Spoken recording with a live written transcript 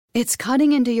It's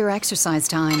cutting into your exercise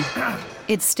time.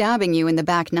 It's stabbing you in the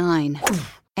back nine.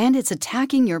 And it's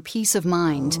attacking your peace of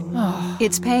mind.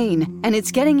 It's pain, and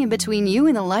it's getting in between you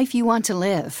and the life you want to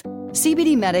live.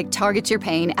 CBD Medic targets your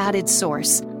pain at its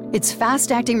source. It's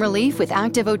fast-acting relief with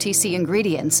active OTC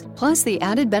ingredients, plus the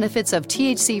added benefits of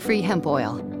THC-free hemp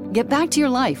oil. Get back to your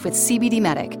life with CBD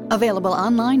Medic, available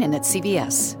online and at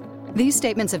CVS. These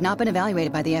statements have not been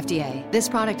evaluated by the FDA. This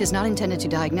product is not intended to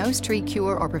diagnose, treat,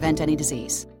 cure, or prevent any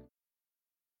disease.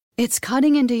 It's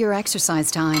cutting into your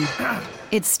exercise time.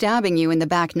 It's stabbing you in the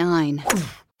back nine.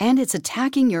 And it's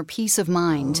attacking your peace of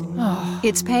mind.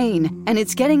 It's pain, and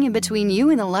it's getting in between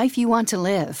you and the life you want to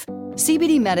live.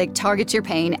 CBD Medic targets your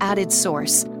pain at its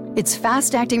source. It's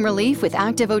fast-acting relief with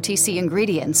active OTC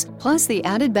ingredients, plus the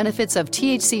added benefits of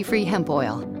THC-free hemp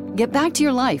oil. Get back to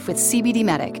your life with CBD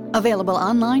Medic, available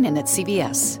online and at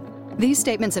CVS. These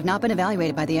statements have not been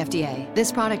evaluated by the FDA.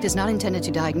 This product is not intended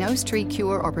to diagnose, treat,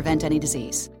 cure, or prevent any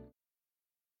disease.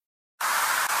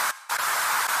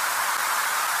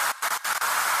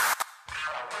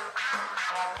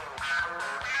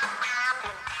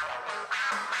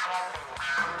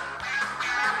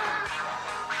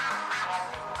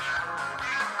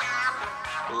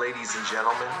 Ladies and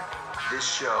gentlemen, this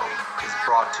show is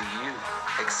brought to you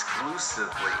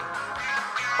exclusively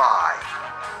by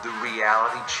the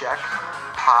Reality Check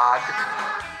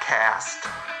Podcast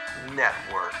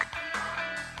Network.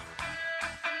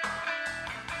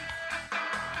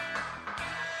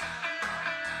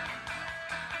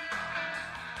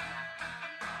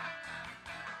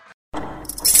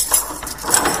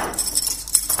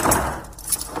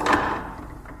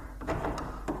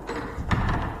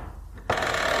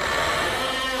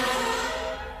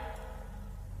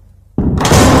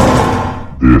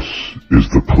 This is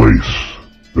the place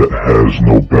that has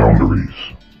no boundaries,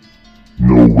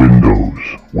 no windows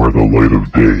where the light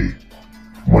of day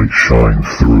might shine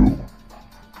through.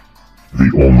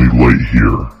 The only light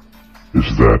here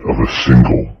is that of a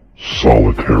single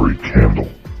solitary candle,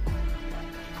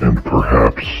 and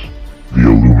perhaps the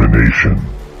illumination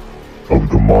of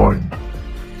the mind.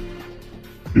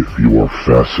 If you are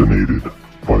fascinated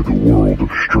by the world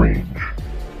of strange,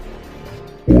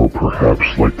 or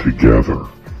perhaps like to gather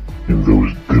in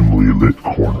those dimly lit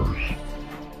corners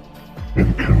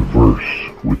and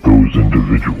converse with those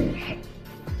individuals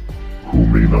who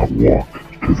may not walk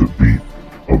to the beat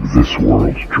of this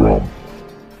world's drum,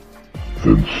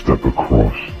 then step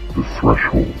across the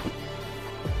threshold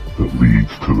that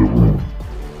leads to the room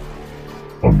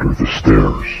under the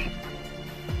stairs.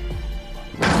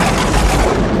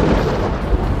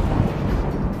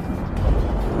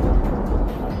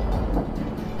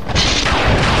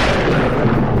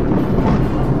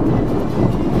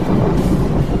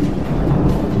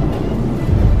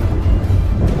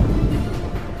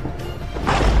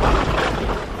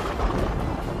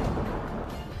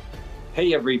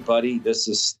 Hey everybody, this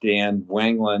is Stan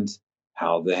Wangland.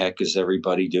 How the heck is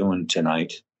everybody doing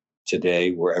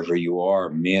today, wherever you are?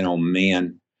 Man, oh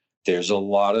man, there's a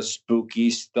lot of spooky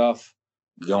stuff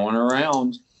going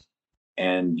around.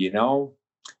 And you know,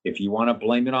 if you want to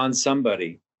blame it on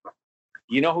somebody,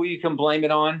 you know who you can blame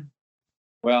it on?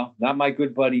 Well, not my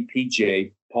good buddy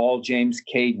PJ, Paul James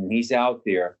Caden. He's out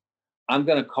there. I'm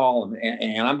going to call him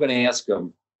and I'm going to ask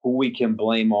him who we can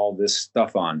blame all this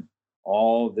stuff on.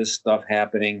 All this stuff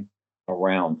happening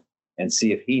around, and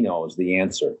see if he knows the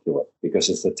answer to it, because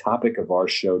it's the topic of our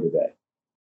show today.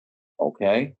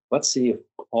 Okay? Let's see if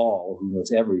Paul, who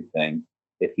knows everything,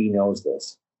 if he knows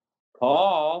this.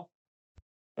 Paul,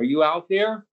 are you out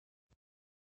there?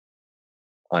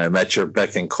 I am at your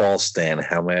beck and call, Stan.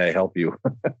 How may I help you?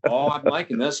 Oh, I'm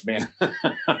liking this, man.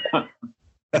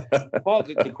 Paul,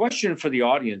 the question for the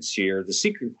audience here, the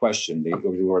secret question,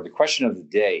 or the question of the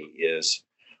day is,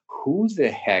 who the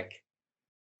heck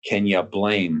can you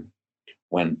blame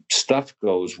when stuff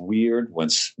goes weird, when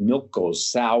milk goes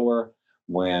sour,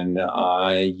 when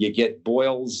you get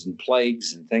boils and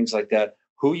plagues and things like that?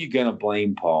 Who are you going to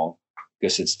blame, Paul?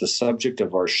 Because it's the subject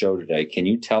of our show today. Can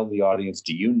you tell the audience,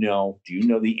 do you know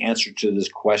the answer to this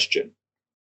question?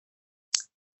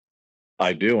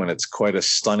 I do, and it's quite a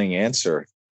stunning answer.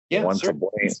 Yeah,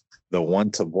 the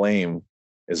one to blame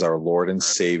is our Lord and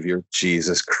Savior,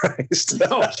 Jesus Christ.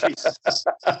 No, Jesus.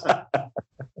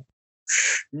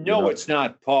 No, it's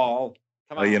not, Paul.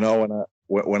 Come on. You know,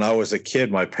 when I was a kid,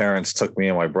 my parents took me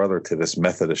and my brother to this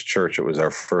Methodist church. It was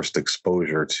our first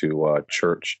exposure to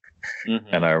church. Mm-hmm.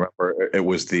 And I remember it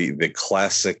was the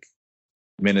classic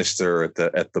minister at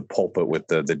the pulpit with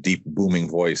the deep booming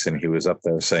voice. And he was up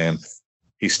there saying,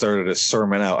 he started a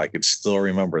sermon out. I could still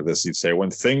remember this. He'd say,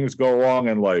 when things go wrong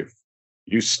in life,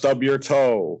 you stub your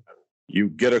toe, you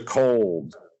get a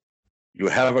cold, you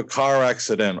have a car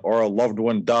accident, or a loved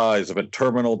one dies of a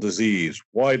terminal disease.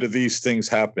 Why do these things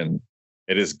happen?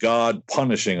 It is God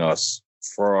punishing us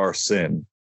for our sin.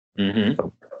 Mm-hmm.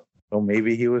 So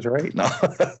maybe he was right. No,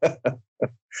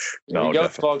 There you go,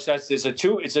 folks. It's a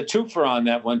twofer on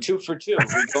that one. 2 for 2.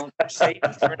 We're going for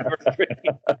Satan for number 3.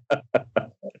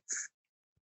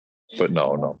 But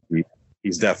no,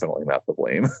 he's definitely not to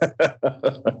blame.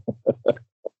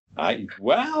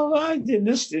 In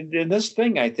this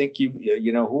thing, I think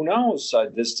you know, who knows?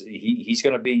 He's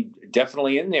going to be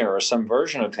definitely in there, or some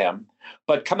version of him.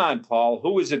 But come on, Paul,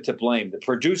 who is it to blame? The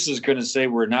producer's going to say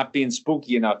we're not being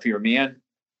spooky enough here, man.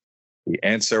 The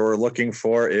answer we're looking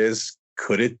for is,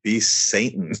 could it be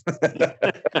Satan?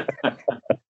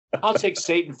 I'll take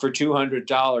Satan for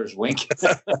 $200, wink.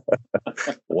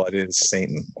 What is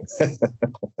Satan?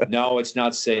 No, it's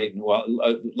not Satan. Well,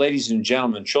 ladies and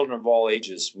gentlemen, children of all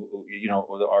ages, you know,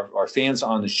 our fans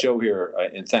on the show here,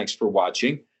 and thanks for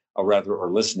watching,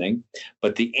 or listening.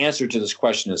 But the answer to this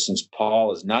question is, since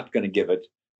Paul is not going to give it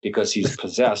because he's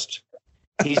possessed,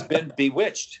 he's been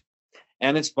bewitched.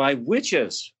 And it's by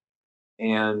witches.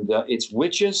 And it's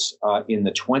witches in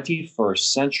the 21st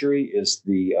century is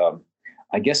the...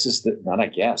 I've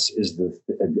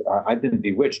been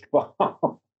bewitched. But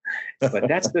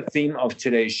that's the theme of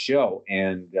today's show.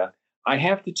 And I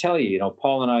have to tell you, you know,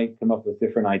 Paul and I come up with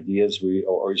different ideas. We are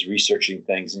always researching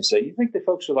things and say, you think the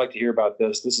folks would like to hear about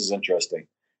this? This is interesting.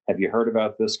 Have you heard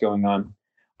about this going on?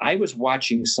 I was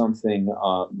watching something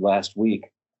last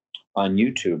week on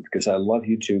YouTube, because I love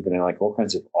YouTube and I like all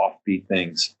kinds of offbeat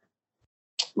things.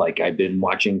 Like I've been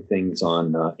watching things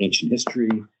on ancient history,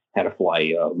 how to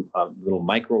fly little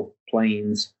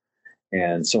microplanes,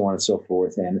 and so on and so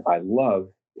forth. And I love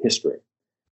history.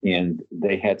 And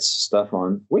they had stuff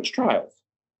on witch trials,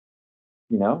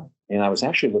 you know. And I was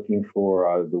actually looking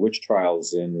for the witch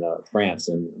trials in France,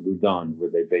 in Loudun, where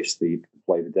they based the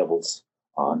play The Devils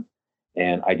on.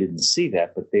 And I didn't see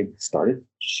that, but they started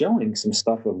showing some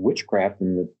stuff of witchcraft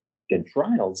and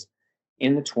trials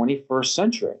in the 21st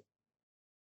century.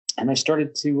 And I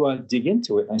started to dig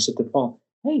into it. And I said to Paul,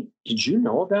 hey, did you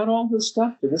know about all this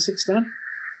stuff to this extent?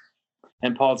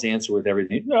 And Paul's answer with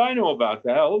everything, no, I know about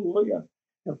that. Oh, yeah.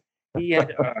 He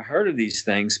had heard of these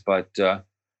things, but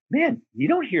man, you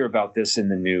don't hear about this in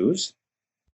the news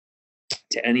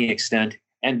to any extent.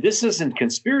 And this isn't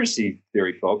conspiracy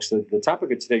theory, folks. The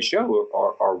topic of today's show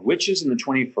are witches in the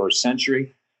 21st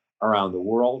century around the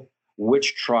world,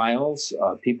 witch trials,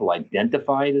 people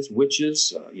identified as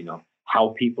witches, you know, how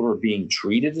people are being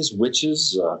treated as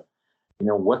witches, you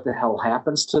know, what the hell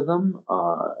happens to them,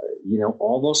 you know,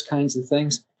 all those kinds of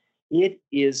things. It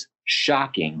is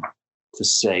shocking, to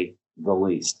say the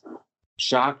least.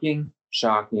 Shocking,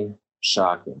 shocking,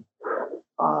 shocking.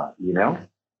 You know?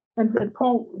 And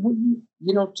Paul,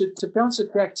 you know, to bounce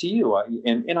it back to you,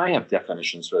 and I have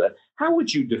definitions for that. How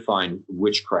would you define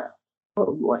witchcraft,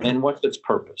 and what's its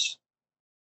purpose?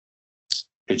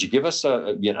 Could you give us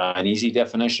an easy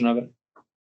definition of it?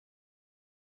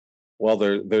 Well,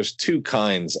 there's two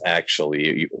kinds,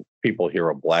 actually. People hear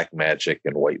of black magic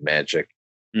and white magic.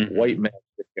 Mm-hmm. White magic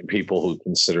and people who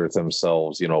consider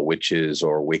themselves, you know, witches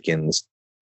or Wiccans,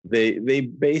 they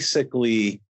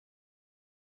basically,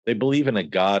 they believe in a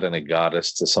god and a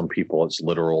goddess. To some people, it's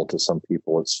literal. To some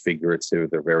people, it's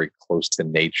figurative. They're very close to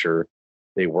nature.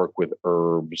 They work with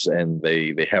herbs, and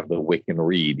they have the Wiccan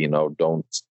read, you know,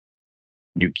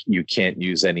 you can't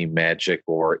use any magic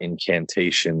or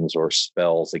incantations or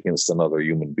spells against another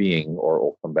human being, or it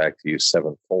will come back to you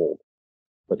sevenfold.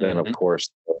 But then, of course,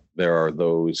 there are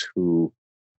those who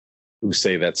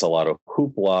say that's a lot of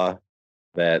hoopla,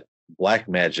 that black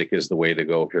magic is the way to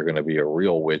go. If you're going to be a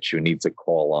real witch, you need to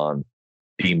call on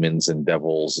demons and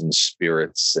devils and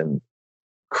spirits and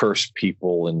curse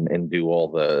people and do all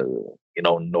the, you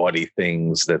know, naughty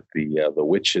things that the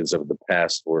witches of the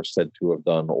past were said to have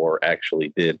done or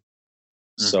actually did.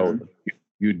 Mm-hmm. So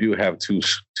you do have two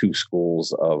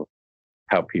schools of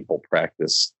how people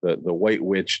practice. The white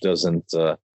witch doesn't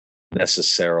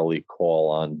necessarily call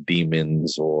on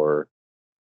demons or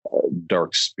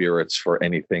dark spirits for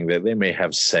anything. They may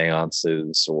have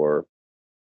seances or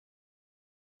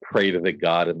pray to the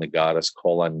god and the goddess,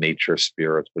 call on nature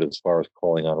spirits, but as far as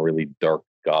calling on really dark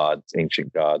gods,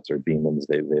 ancient gods or demons,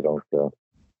 they don't.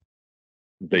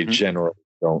 They generally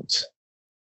don't.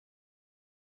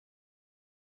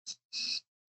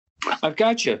 I've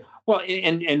got you. Well,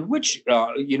 and which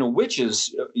you know,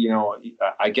 witches, you know,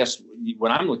 I guess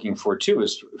what I'm looking for too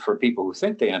is for people who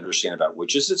think they understand about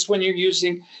witches. It's when you're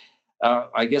using,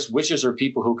 I guess, witches are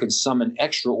people who can summon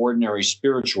extraordinary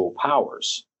spiritual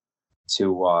powers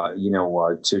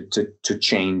to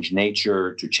change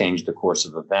nature, to change the course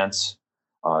of events,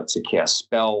 to cast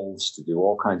spells, to do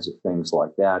all kinds of things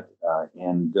like that.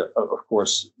 And of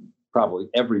course, probably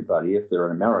everybody, if they're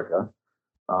in America,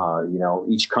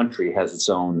 each country has its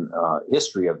own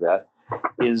history of that,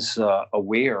 is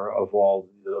aware of all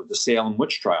the Salem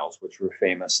witch trials, which were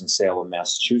famous in Salem,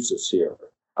 Massachusetts here.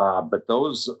 But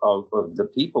those of the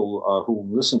people who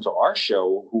listen to our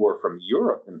show, who are from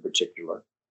Europe in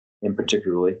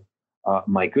particularly,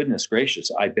 my goodness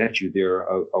gracious, I bet you they're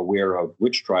aware of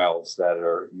witch trials that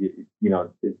are,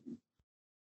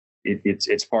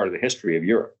 it's part of the history of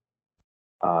Europe,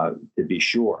 to be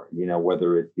sure.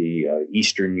 Whether it be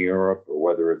Eastern Europe or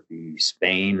whether it be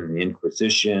Spain and the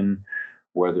Inquisition,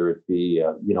 whether it be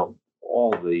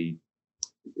all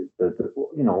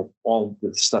all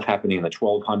the stuff happening in the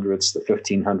 1200s, the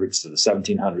 1500s to the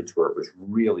 1700s, where it was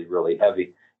really, really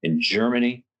heavy in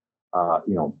Germany,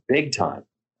 big time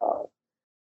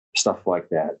stuff like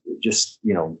that. Just,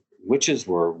 witches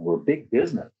were big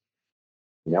business.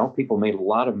 People made a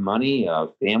lot of money.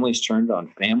 Families turned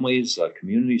on families.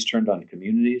 Communities turned on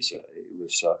communities. It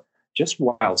was just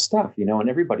wild stuff, and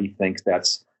everybody thinks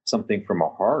that's something from a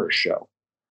horror show,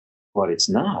 but it's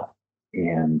not.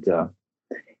 And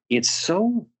it's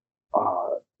so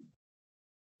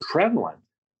prevalent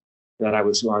that when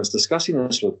I was discussing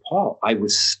this with Paul, I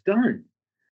was stunned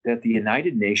that the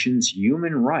United Nations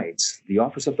Human Rights, the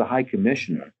Office of the High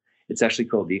Commissioner, it's actually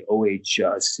called the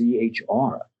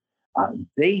OHCHR,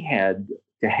 they had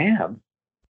to have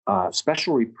a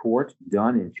special report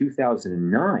done in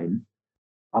 2009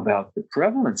 about the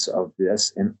prevalence of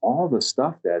this and all the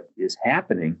stuff that is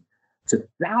happening to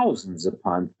thousands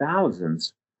upon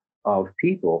thousands of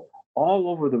people all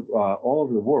over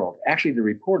the world. Actually, the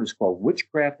report is called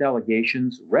Witchcraft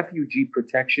Allegations, Refugee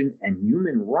Protection, and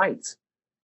Human Rights,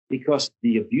 because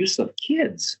the abuse of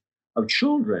kids, of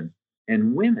children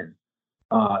and women,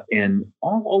 and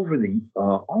all over the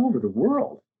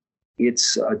world,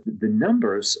 it's the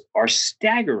numbers are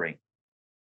staggering.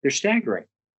 They're staggering,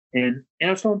 and I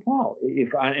was telling Paul,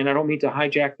 and I don't mean to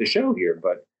hijack the show here,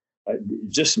 but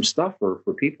just some stuff for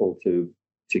people to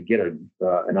get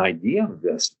an idea of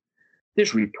this.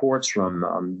 There's reports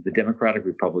from the Democratic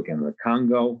Republic of the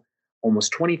Congo.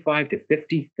 Almost 25 to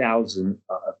 50,000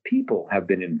 people have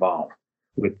been involved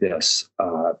with this.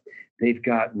 They've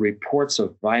got reports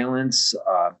of violence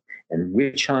and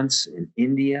witch hunts in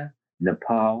India,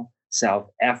 Nepal,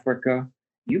 South Africa.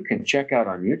 You can check out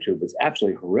on YouTube. It's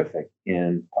absolutely horrific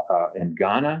in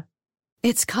Ghana.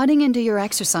 It's cutting into your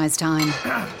exercise time.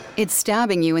 It's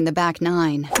stabbing you in the back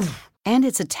nine. And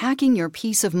it's attacking your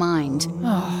peace of mind.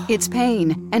 It's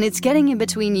pain, and it's getting in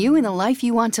between you and the life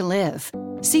you want to live.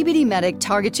 CBD Medic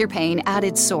targets your pain at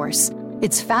its source.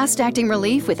 It's fast-acting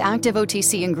relief with active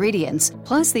OTC ingredients,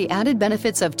 plus the added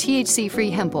benefits of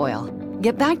THC-free hemp oil.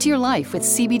 Get back to your life with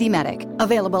CBD Medic,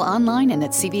 available online and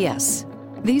at CVS.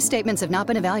 These statements have not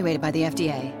been evaluated by the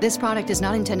FDA. This product is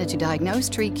not intended to diagnose,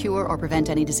 treat, cure, or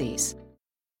prevent any disease.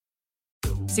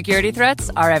 Security threats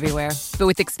are everywhere. But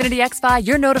with Xfinity XFi,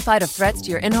 you're notified of threats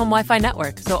to your in-home Wi-Fi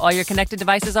network, so all your connected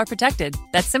devices are protected.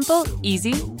 That's simple,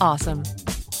 easy, awesome.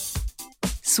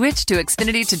 Switch to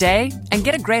Xfinity today and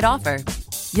get a great offer.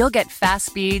 You'll get fast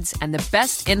speeds and the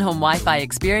best in-home Wi-Fi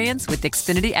experience with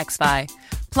Xfinity XFi.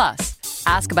 Plus,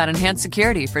 ask about enhanced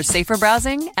security for safer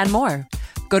browsing and more.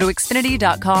 Go to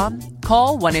Xfinity.com,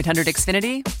 call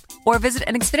 1-800-XFINITY, or visit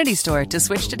an Xfinity store to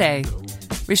switch today.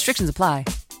 Restrictions apply.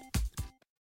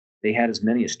 They had as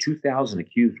many as 2,000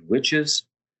 accused witches.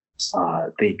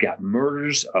 They got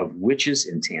murders of witches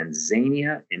in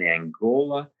Tanzania, in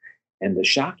Angola, and the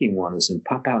shocking one is in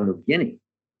Papua New Guinea,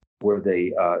 where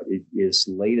they as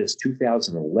late as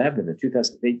 2011 and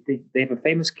 2000. They have a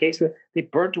famous case where they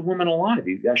burnt a woman alive.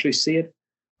 You actually see it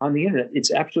on the internet.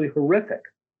 It's absolutely horrific.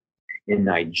 In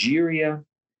Nigeria,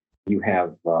 you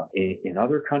have in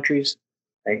other countries,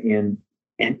 and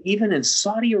even in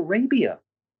Saudi Arabia.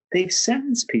 They've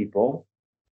sentenced people,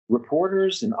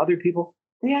 reporters and other people.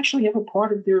 They actually have a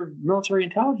part of their military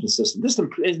intelligence system. This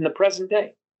is in the present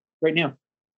day, right now,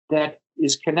 that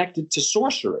is connected to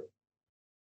sorcery.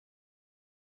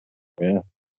 Yeah.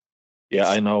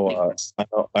 I know a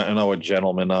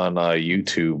gentleman on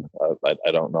YouTube. I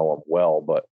don't know him well,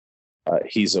 but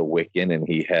he's a Wiccan and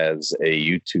he has a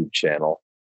YouTube channel.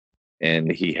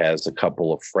 And he has a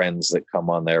couple of friends that come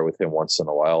on there with him once in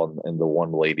a while. And the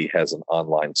one lady has an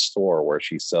online store where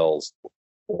she sells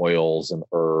oils and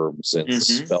herbs and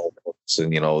spell books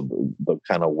and, the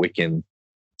kind of Wiccan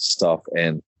stuff.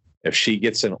 And if she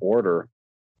gets an order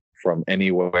from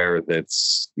anywhere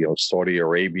that's, Saudi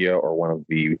Arabia or one of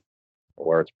the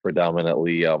where it's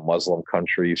predominantly Muslim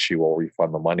countries, she will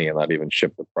refund the money and not even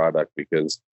ship the product,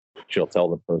 because she'll tell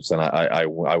the person, I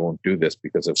won't do this,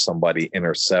 because if somebody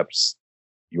intercepts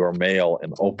your mail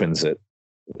and opens it,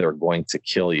 they're going to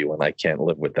kill you, and I can't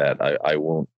live with that. I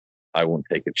won't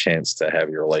take a chance to have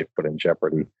your life put in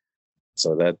jeopardy.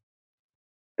 So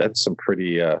that's some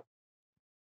pretty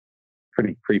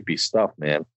creepy stuff,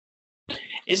 man.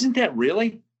 Isn't that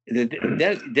really?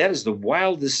 That is the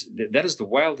wildest. That is the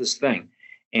wildest thing.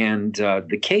 And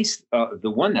the case,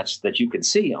 the one that you can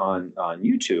see on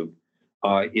YouTube,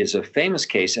 is a famous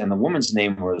case, and the woman's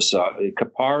name was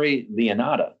Kapari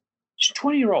Leonata. She's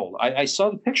 20-year-old. I saw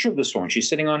the picture of this woman. She's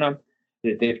sitting on a.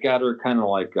 They've got her kind of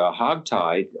like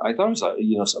hogtied. I thought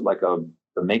it was like a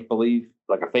make believe,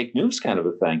 like a fake news kind of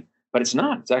a thing, but it's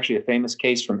not. It's actually a famous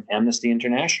case from Amnesty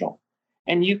International,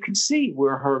 and you can see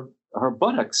where her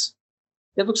buttocks.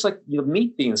 It looks like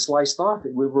meat being sliced off.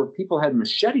 Where people had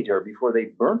macheted her before they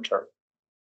burnt her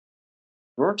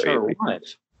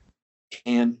alive.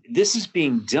 And this is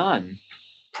being done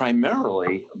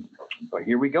primarily, but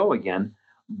here we go again,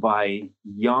 by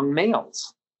young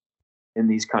males in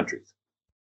these countries.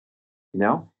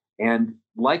 And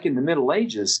like in the Middle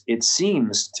Ages, it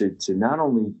seems to not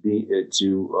only be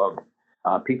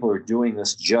people are doing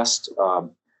this just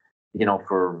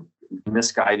for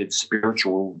misguided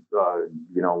spiritual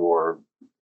or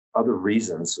other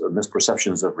reasons, or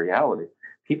misperceptions of reality.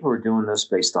 People are doing this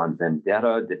based on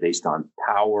vendetta, based on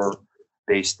power,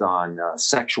 based on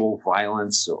sexual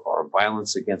violence or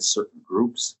violence against certain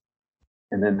groups,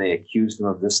 and then they accuse them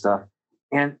of this stuff.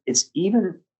 And it's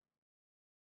even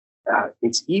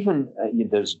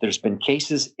there's been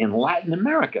cases in Latin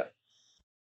America.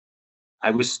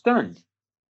 I was stunned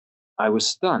by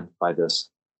this.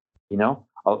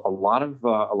 A lot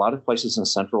of places in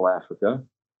Central Africa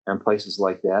and places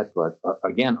like that, but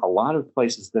again, a lot of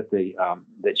places that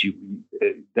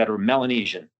are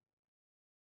Melanesian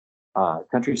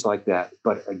countries like that.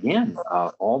 But again,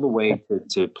 all the way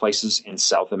to places in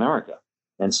South America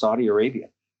and Saudi Arabia,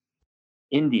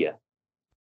 India.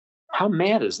 How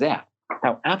mad is that?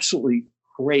 How absolutely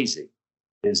crazy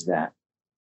is that?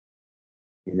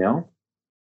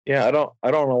 Yeah, I don't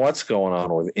know what's going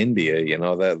on with India.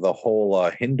 That the whole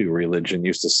Hindu religion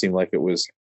used to seem like it was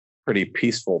pretty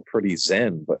peaceful, pretty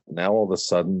zen, but now all of a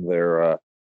sudden they're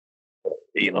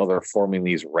forming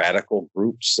these radical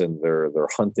groups, and they're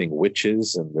hunting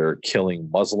witches, and they're killing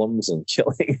Muslims and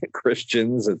killing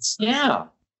Christians.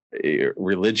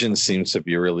 Religion seems to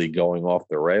be really going off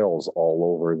the rails all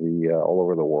over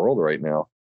the world right now.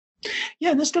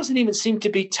 Yeah, and this doesn't even seem to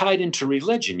be tied into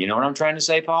religion. You know what I'm trying to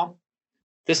say, Paul?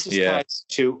 This is tied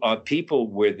to people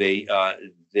where they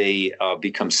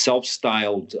become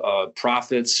self-styled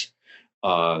prophets.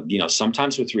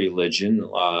 Sometimes with religion,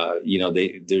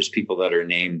 there's people that are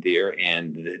named there,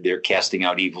 and they're casting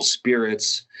out evil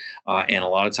spirits, and a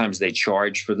lot of times they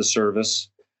charge for the service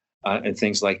and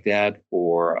things like that.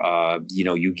 Or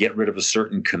you get rid of a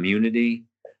certain community,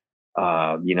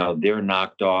 they're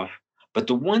knocked off. But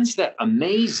the ones that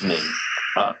amaze me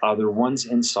are the ones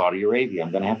in Saudi Arabia.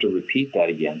 I'm going to have to repeat that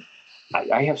again.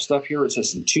 I have stuff here. It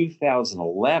says in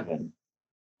 2011.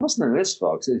 Listen to this,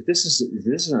 folks. This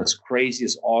is as crazy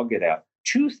as all get out.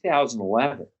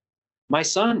 2011. My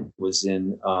son was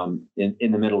in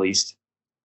the Middle East.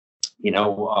 As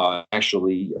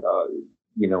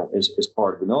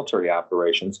part of the military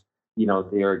operations.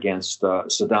 They're against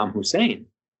Saddam Hussein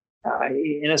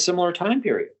in a similar time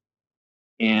period.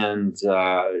 And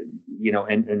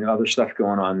and other stuff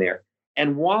going on there.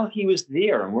 And while he was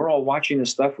there, and we're all watching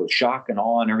this stuff with shock and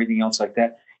awe and everything else like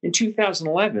that, in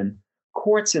 2011,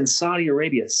 courts in Saudi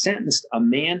Arabia sentenced a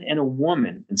man and a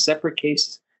woman in separate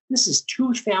cases. This is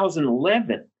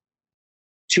 2011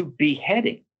 to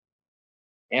beheading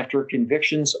after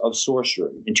convictions of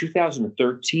sorcery. In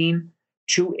 2013,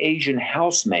 2 Asian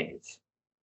housemaids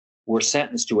were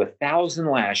sentenced to 1,000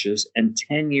 lashes and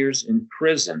 10 years in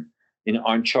prison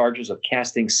on charges of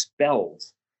casting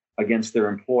spells against their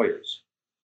employers.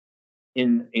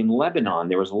 In Lebanon,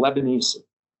 there was a Lebanese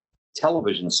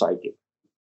television psychic,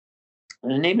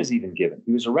 and a name is even given.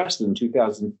 He was arrested in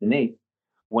 2008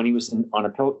 when he was on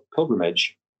a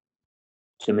pilgrimage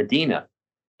to Medina,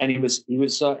 and he was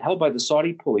held by the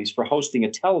Saudi police for hosting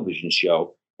a television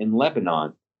show in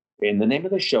Lebanon. And the name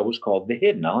of the show was called The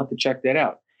Hidden. I'll have to check that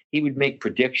out. He would make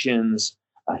predictions.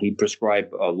 He'd prescribe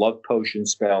love potion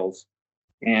spells.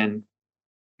 And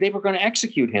they were going to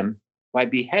execute him by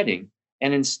beheading.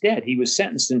 And instead, he was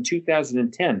sentenced in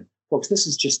 2010. Folks, this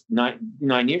is just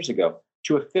nine years ago,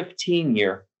 to a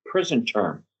 15-year prison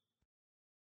term.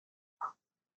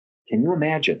 Can you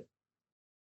imagine?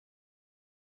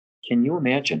 Can you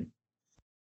imagine?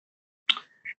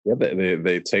 Yeah,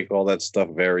 they take all that stuff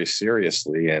very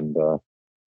seriously, and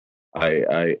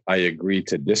I agree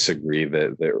to disagree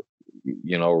that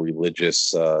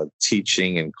religious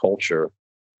teaching and culture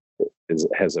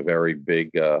has a very big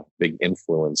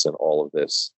influence in all of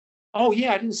this. Oh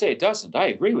yeah, I didn't say it doesn't. I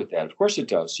agree with that. Of course it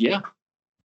does. Yeah.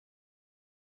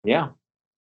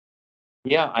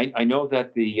 I know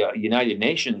that the United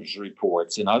Nations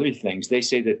reports and other things, they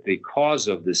say that the cause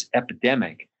of this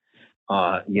epidemic,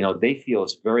 they feel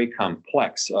it's very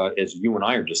complex, as you and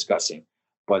I are discussing.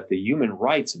 But the human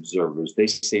rights observers, they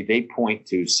say they point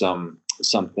to some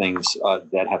things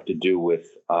that have to do with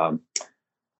how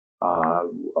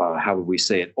would we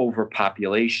say it?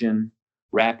 Overpopulation,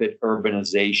 rapid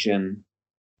urbanization,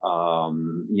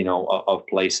 of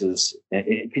places.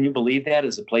 Can you believe that?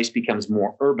 As a place becomes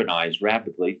more urbanized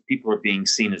rapidly, people are being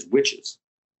seen as witches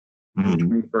in the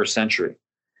 21st century.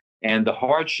 And the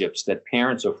hardships that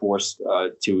parents are forced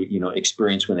to,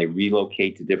 experience when they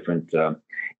relocate to different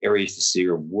areas to see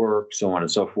or work, so on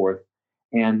and so forth.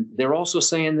 And they're also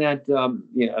saying that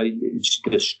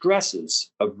the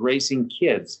stresses of raising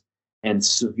kids and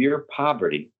severe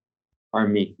poverty are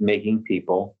making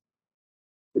people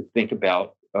think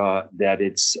about that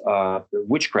it's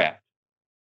witchcraft,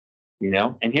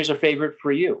 And here's a favorite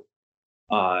for you.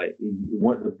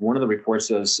 One of the reports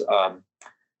says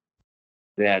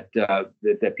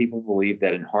that people believe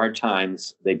that in hard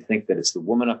times they think that it's the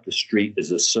woman up the street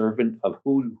is a servant of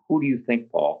who? Who do you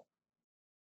think, Paul?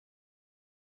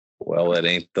 Well, it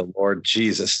ain't the Lord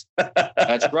Jesus.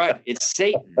 That's right. It's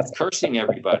Satan cursing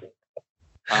everybody.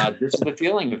 This is the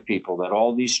feeling of people, that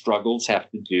all these struggles have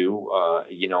to do,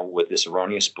 with this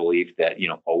erroneous belief that,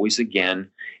 always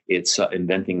again, it's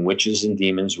inventing witches and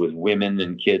demons with women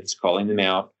and kids, calling them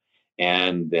out,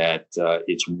 and that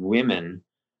it's women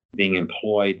being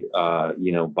employed,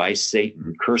 by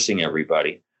Satan, cursing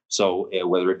everybody. So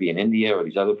whether it be in India or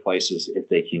these other places, if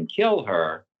they can kill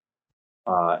her,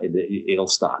 it'll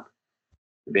stop.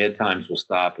 The bad times will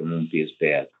stop and won't be as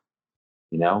bad.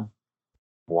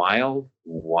 Wild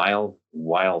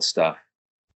stuff.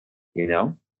 What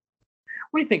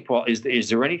do you think, Paul? Is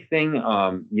there anything?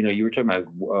 You were talking about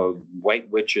white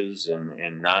witches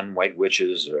and non-white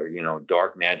witches, or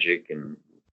dark magic and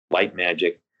light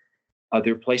magic. Are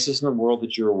there places in the world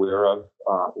that you're aware of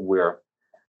where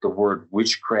the word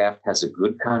witchcraft has a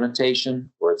good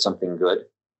connotation, or it's something good?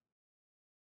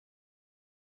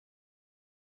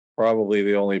 Probably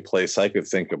the only place I could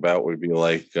think about would be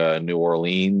like New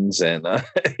Orleans, and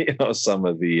some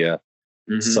of the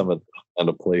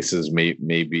other places,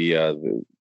 maybe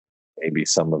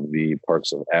some of the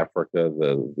parts of Africa,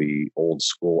 the old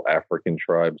school African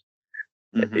tribes.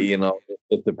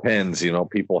 It depends.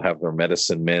 People have their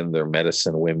medicine men, their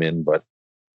medicine women, but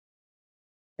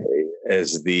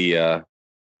as the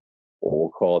we'll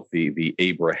call it the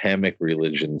Abrahamic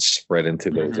religion spread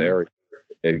into those areas,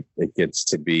 it gets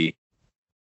to be,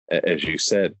 as you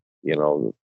said,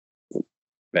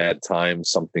 bad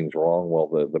times, something's wrong. Well,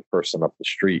 the person up the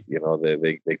street,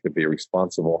 they could be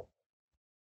responsible.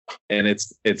 And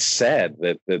it's sad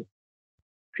that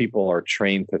people are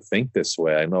trained to think this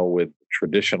way. I know with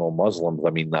traditional Muslims,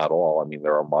 not all.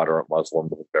 There are moderate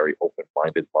Muslims, very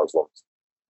open-minded Muslims.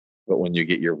 But when you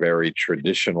get your very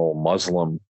traditional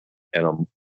Muslim in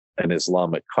an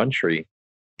Islamic country,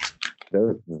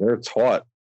 they're taught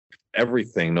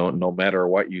everything, no matter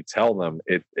what you tell them.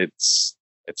 It's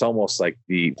almost like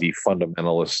the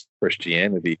fundamentalist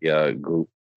Christianity group.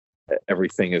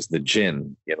 Everything is the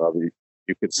jinn. You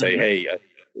could say, hey,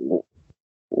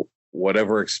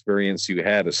 whatever experience you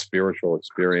had, a spiritual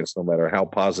experience, no matter how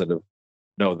positive,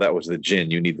 no, that was the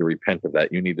jinn. You need to repent of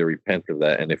that. You need to repent of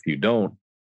that. And if you don't,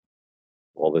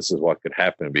 well, this is what could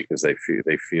happen, because they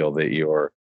feel that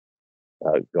you're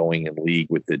going in league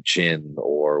with the jinn,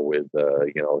 or with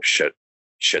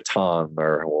shaitan,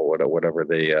 or whatever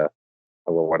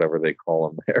they call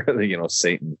him there,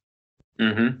 Satan.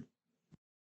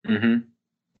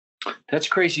 That's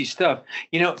crazy stuff.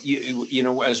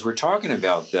 As we're talking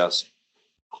about this,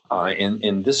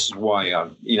 and this is why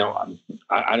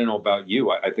I don't know about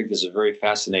you. I think this is a very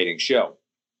fascinating show,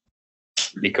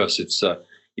 because it's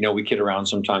we kid around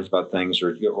sometimes about things,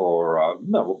 or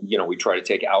we try to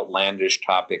take outlandish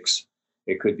topics.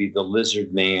 It could be the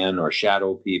lizard man or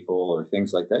shadow people or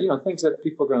things like that. Things that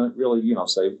people are going to really,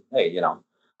 say, hey,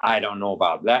 I don't know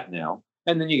about that now.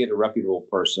 And then you get a reputable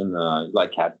person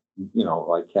like Kat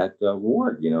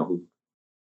Ward, who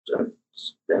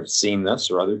have seen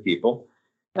this, or other people.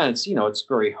 And it's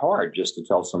very hard just to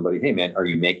tell somebody, hey, man, are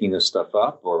you making this stuff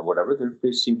up or whatever?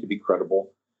 There seem to be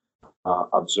credible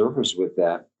observers with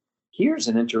that. Here's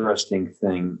an interesting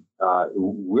thing.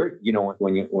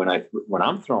 When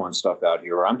I'm throwing stuff out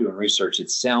here or I'm doing research,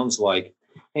 it sounds like,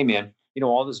 hey man,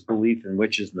 all this belief in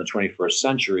witches in the 21st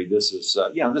century. This is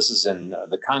in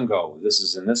the Congo. This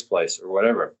is in this place or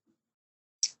whatever.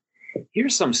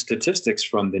 Here's some statistics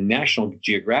from the National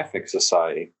Geographic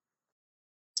Society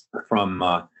from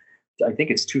I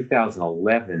think it's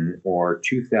 2011 or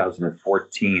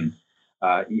 2014.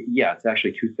 It's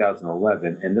actually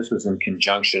 2011, and this was in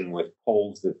conjunction with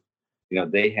polls that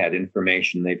they had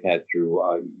information they've had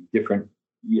through different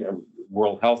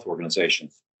World Health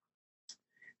Organizations.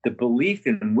 The belief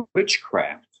in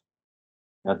witchcraft.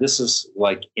 Now, this is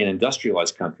like in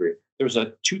industrialized country. There was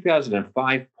a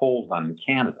 2005 poll done in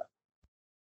Canada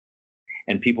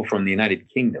and people from the United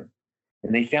Kingdom,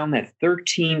 and they found that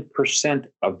 13%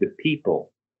 of the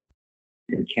people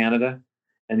in Canada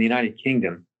and the United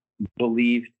Kingdom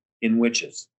believed in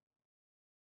witches.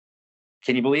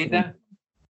 Can you believe that?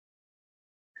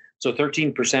 So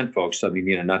 13%, folks, I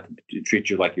mean, not to treat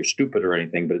you like you're stupid or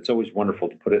anything, but it's always wonderful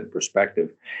to put it in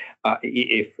perspective.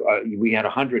 If we had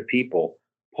 100 people,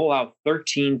 pull out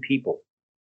 13 people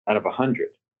out of 100,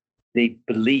 they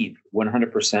believe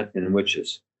 100% in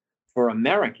witches. For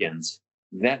Americans,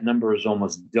 that number is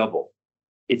almost double.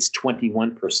 It's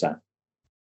 21%.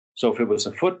 So if it was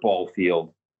a football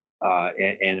field,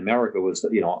 and America was,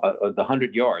 the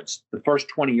 100 yards, the first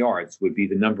 20 yards would be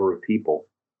the number of people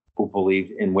who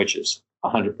believed in witches,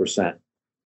 100%.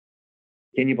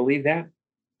 Can you believe that?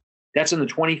 That's in the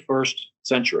 21st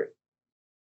century.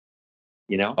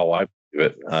 Oh, I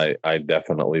believe it. I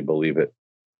definitely believe it.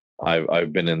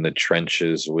 I've been in the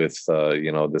trenches with,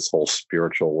 this whole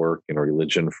spiritual work and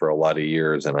religion for a lot of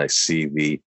years, and I see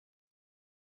the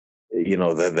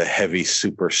heavy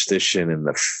superstition and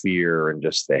the fear and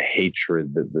just the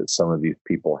hatred that some of these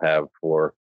people have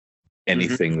for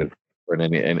anything that,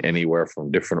 and anywhere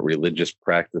from different religious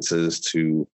practices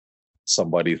to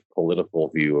somebody's political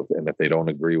view. And if they don't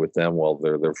agree with them, well,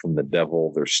 they're from the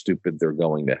devil. They're stupid. They're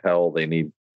going to hell.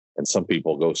 And some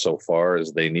people go so far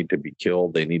as they need to be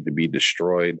killed. They need to be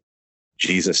destroyed.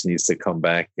 Jesus needs to come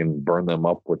back and burn them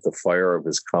up with the fire of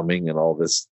his coming and all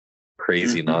this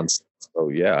crazy nonsense. So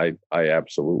yeah, I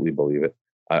absolutely believe it.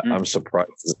 I'm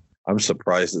surprised. I'm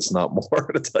surprised it's not more,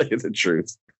 to tell you the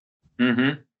truth.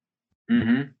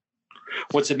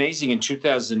 What's amazing in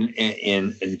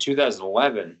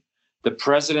 2011, the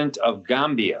president of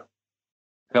Gambia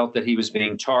felt that he was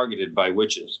being targeted by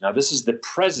witches. Now, this is the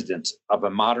president of a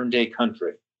modern day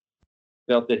country,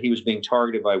 felt that he was being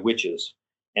targeted by witches.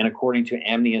 And according to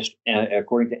Amnesty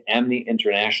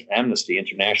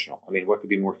International, I mean, what could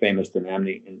be more famous than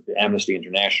Amnesty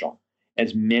International?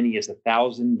 As many as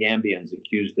 1,000 Gambians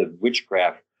accused of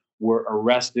witchcraft were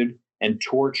arrested and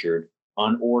tortured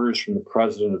on orders from the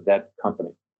president of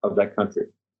that country.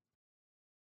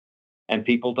 And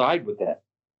people died with that.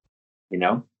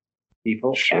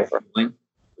 People actually,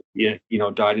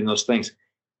 died in those things.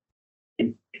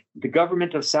 The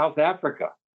government of South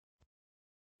Africa,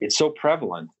 it's so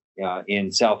prevalent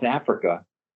in South Africa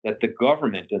that the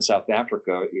government in South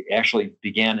Africa actually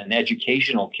began an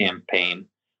educational campaign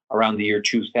around the year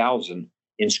 2000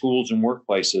 in schools and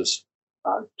workplaces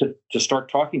to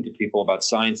start talking to people about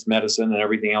science, medicine, and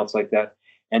everything else like that,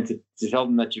 and to tell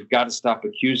them that you've got to stop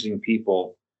accusing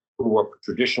people who are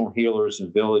traditional healers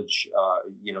in village,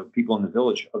 people in the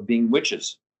village, of being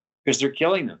witches, because they're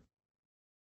killing them.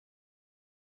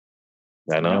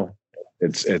 I know.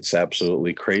 It's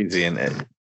absolutely crazy. And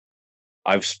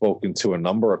I've spoken to a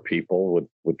number of people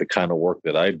with the kind of work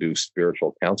that I do,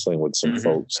 spiritual counseling with some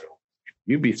folks.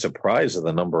 You'd be surprised at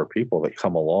the number of people that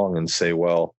come along and say,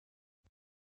 well,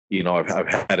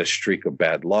 I've had a streak of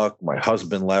bad luck. My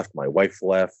husband left, my wife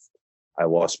left. I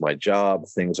lost my job.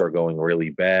 Things are going really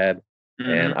bad.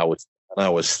 And I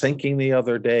was thinking the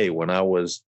other day when I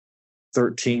was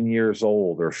 13 years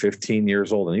old or 15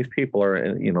 years old, and these people are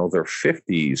in, their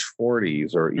 50s,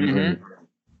 40s, or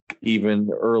even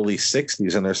early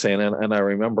 60s, and they're saying, and I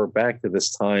remember back to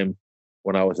this time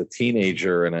when I was a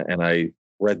teenager, and I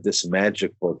read this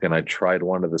magic book, and I tried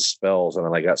one of the spells,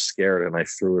 and I got scared and I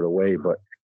threw it away. But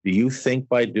do you think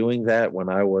by doing that when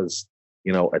I was,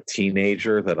 a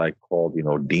teenager, that I called,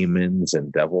 demons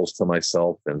and devils to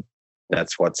myself? And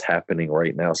that's what's happening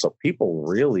right now. So people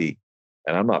really,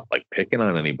 and I'm not like picking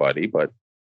on anybody, but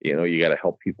you got to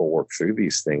help people work through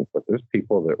these things. But there's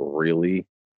people that really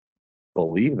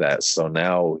believe that. So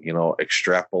now,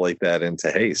 extrapolate that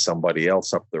into, hey, somebody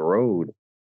else up the road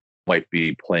might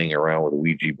be playing around with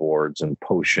Ouija boards and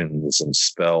potions and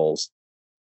spells.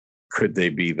 Could they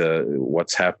be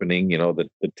what's happening, the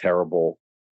terrible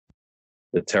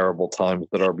the terrible times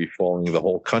that are befalling the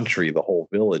whole country, the whole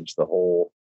village, the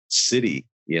whole city.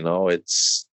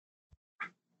 It's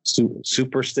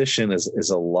superstition is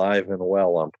alive and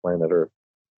well on planet Earth.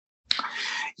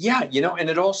 Yeah, and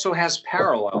it also has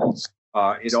parallels.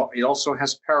 It also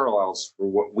has parallels for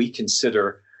what we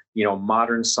consider,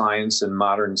 modern science and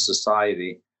modern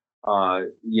society.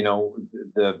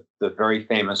 The very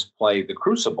famous play, The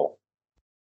Crucible,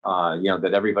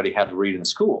 that everybody had to read in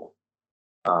school,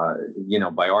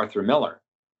 by Arthur Miller.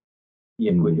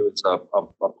 It was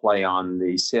a play on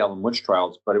the Salem witch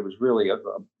trials, but it was really a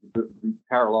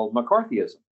parallel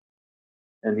McCarthyism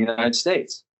in the United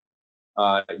States.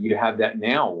 You have that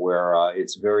now, where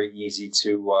it's very easy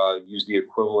to use the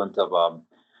equivalent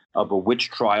of a witch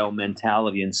trial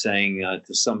mentality and saying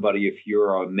to somebody, if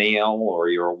you're a male or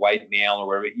you're a white male or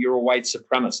whatever, you're a white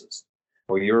supremacist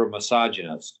or you're a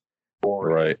misogynist, or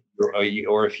right,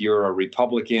 or if you're a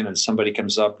Republican and somebody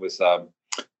comes up with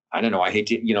I don't know, I hate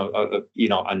to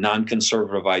a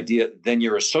non-conservative idea, then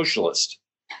you're a socialist,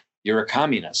 you're a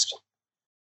communist,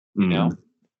 and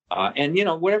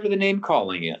whatever the name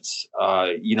calling is,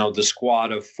 the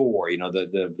squad of four,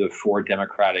 the four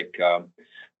Democratic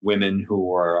women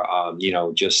who are,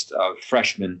 just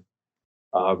freshman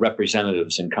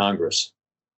representatives in Congress.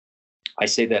 I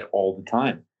say that all the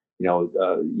time.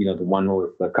 The one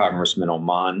with Congressman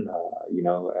Oman.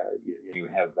 You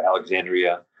have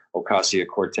Alexandria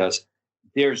Ocasio-Cortez.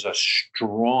 There's a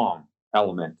strong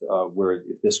element where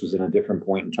if this was in a different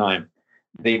point in time,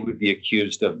 they would be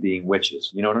accused of being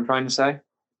witches. You know what I'm trying to say?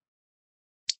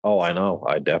 Oh, I know.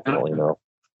 I definitely know.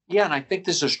 Yeah, and I think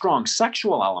there's a strong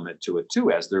sexual element to it,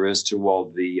 too, as there is to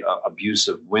all the abuse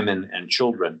of women and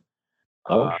children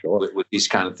sure. with these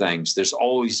kind of things. There's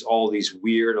always all these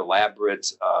weird, elaborate,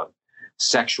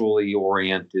 sexually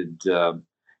oriented,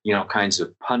 kinds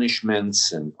of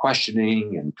punishments and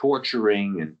questioning and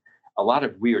torturing and a lot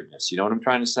of weirdness. You know what I'm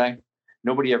trying to say?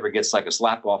 Nobody ever gets like a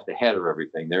slap off the head or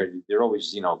everything. They're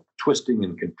always, twisting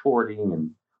and contorting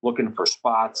and looking for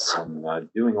spots and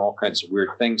doing all kinds of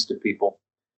weird things to people.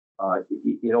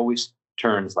 It always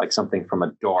turns like something from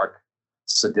a dark,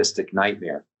 sadistic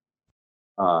nightmare,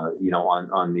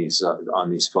 on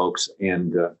these folks,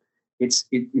 and it's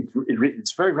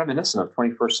very reminiscent of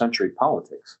 21st century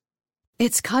politics.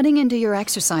 It's cutting into your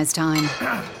exercise time.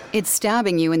 It's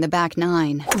stabbing you in the back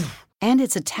nine. And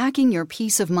it's attacking your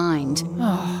peace of mind.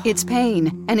 It's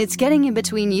pain, and it's getting in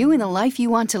between you and the life you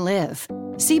want to live.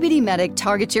 CBD Medic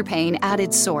targets your pain at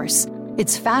its source.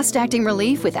 It's fast-acting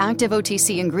relief with active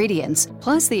OTC ingredients,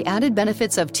 plus the added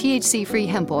benefits of THC-free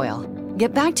hemp oil.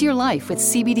 Get back to your life with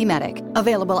CBD Medic,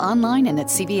 available online and at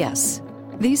CVS.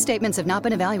 These statements have not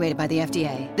been evaluated by the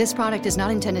FDA. This product is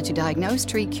not intended to diagnose,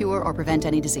 treat, cure, or prevent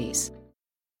any disease.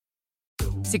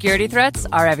 Security threats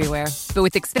are everywhere. But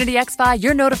with Xfinity XFi,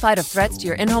 you're notified of threats to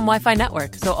your in-home Wi-Fi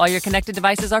network, so all your connected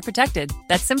devices are protected.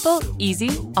 That's simple, easy,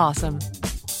 awesome.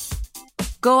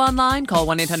 Go online, call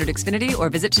 1-800-XFINITY, or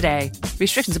visit today.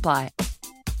 Restrictions apply.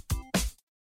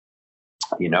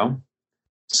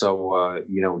 So,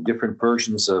 different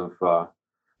versions of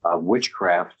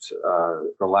witchcraft,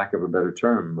 for lack of a better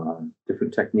term,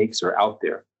 different techniques are out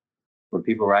there. When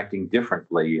people are acting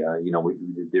differently,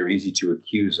 they're easy to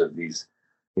accuse of these,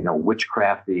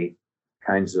 witchcrafty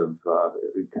kinds of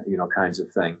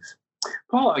things.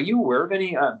 Paul, are you aware of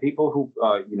any people who,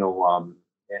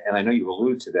 and I know you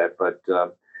allude to that, but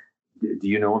do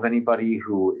you know of anybody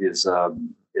who is a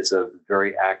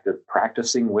very active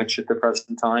practicing witch at the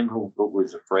present time who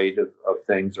was afraid of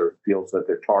things or feels that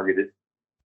they're targeted?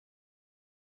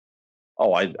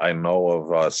 Oh, I know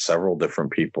of several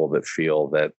different people that feel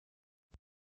that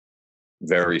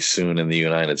very soon in the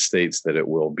United States that it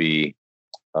will be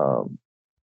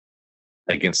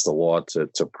against the law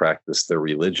to practice their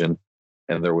religion.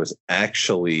 And there was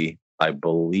actually, I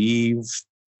believe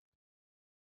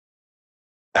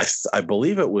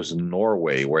it was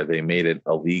Norway where they made it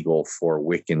illegal for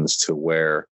Wiccans to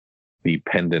wear the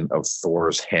pendant of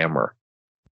Thor's hammer,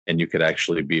 and you could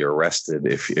actually be arrested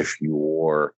if you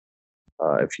wore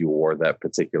that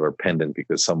particular pendant,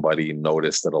 because somebody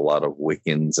noticed that a lot of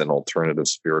Wiccans and alternative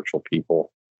spiritual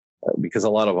people, because a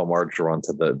lot of them are drawn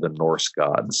to the Norse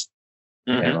gods,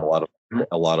 and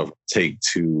a lot of take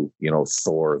to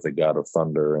Thor, the god of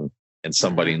thunder, and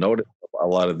somebody noticed a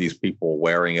lot of these people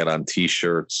wearing it on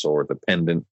T-shirts or the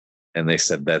pendant, and they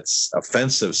said that's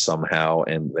offensive somehow,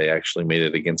 and they actually made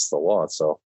it against the law.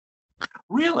 So,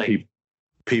 really,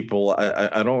 people,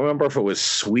 I don't remember if it was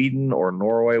Sweden or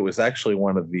Norway. It was actually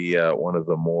one of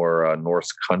the more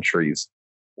Norse countries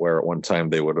where at one time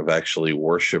they would have actually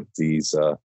worshipped these,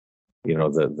 the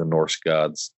Norse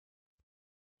gods.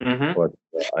 Mm-hmm. But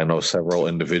I know several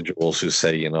individuals who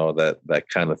say, that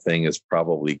kind of thing is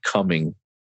probably coming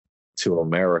to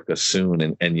America soon.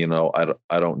 And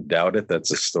I don't doubt it.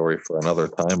 That's a story for another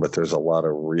time, but there's a lot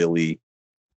of really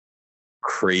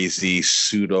crazy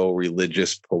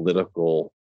pseudo-religious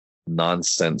political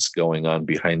nonsense going on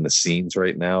behind the scenes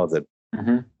right now that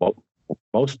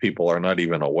most people are not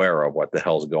even aware of what the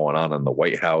hell's going on in the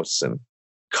White House and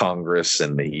Congress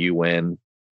and the UN.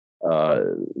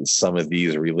 Some of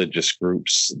these religious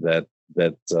groups that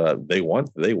they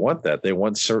want that. They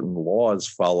want certain laws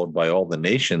followed by all the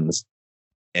nations.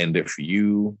 And if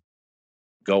you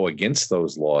go against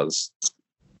those laws,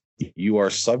 you are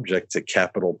subject to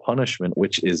capital punishment,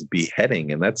 which is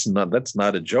beheading. And that's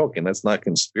not a joke. And that's not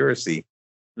conspiracy.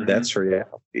 Mm-hmm. That's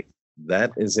reality.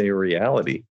 That is a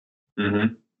reality.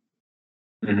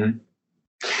 Mm-hmm. Mm-hmm.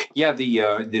 Yeah,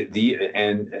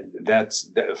 and that's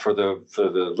for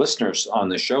the listeners on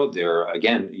the show. There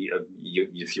again,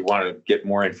 if you want to get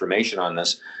more information on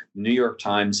this, New York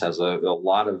Times has a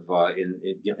lot of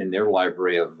in their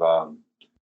library of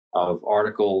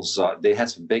articles. They had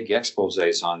some big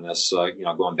exposés on this.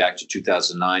 Going back to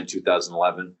 2009,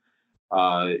 2011.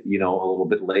 A little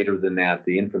bit later than that,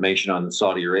 the information on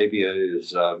Saudi Arabia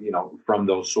is from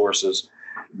those sources.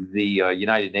 The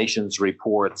United Nations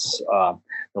reports.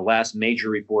 The last major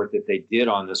report that they did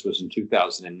on this was in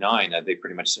 2009. They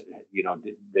pretty much,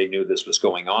 they knew this was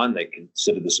going on. They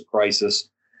considered this a crisis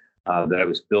that it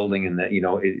was building, and that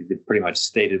it pretty much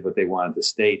stated what they wanted to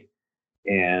state.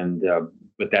 And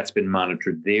but that's been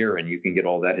monitored there, and you can get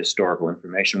all that historical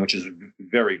information, which is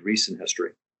very recent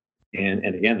history. And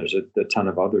again, there's a ton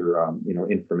of other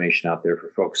information out there for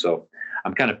folks. So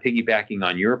I'm kind of piggybacking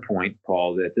on your point,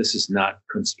 Paul, that this is not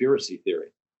conspiracy theory.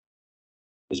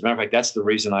 As a matter of fact, that's the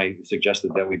reason I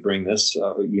suggested that we bring this,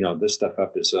 this stuff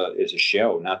up as a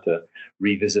show, not to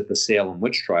revisit the Salem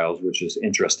witch trials, which is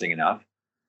interesting enough,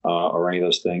 or any of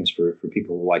those things for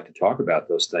people who like to talk about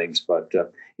those things. But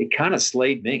it kind of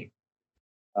slayed me.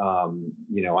 I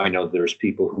know there's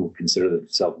people who consider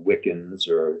themselves Wiccans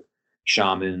or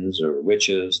shamans or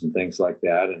witches and things like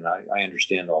that, and I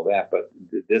understand all that. But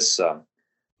this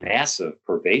massive,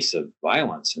 pervasive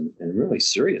violence and really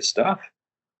serious stuff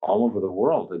all over the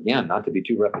world, again, not to be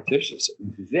too repetitious,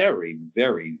 very,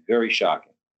 very, very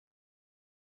shocking.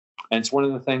 And it's one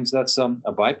of the things that's a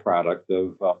byproduct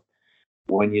of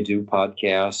when you do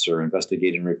podcasts or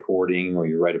investigative reporting, or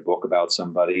you write a book about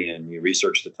somebody and you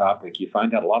research the topic, you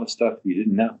find out a lot of stuff you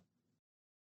didn't know,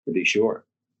 to be sure.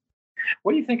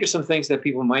 What do you think are some things that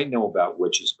people might know about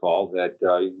witches, Paul, that,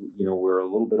 we're a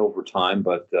little bit over time,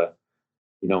 but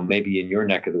maybe in your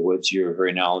neck of the woods, you're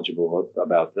very knowledgeable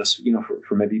about this.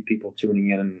 For maybe people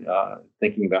tuning in and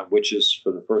thinking about witches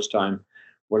for the first time,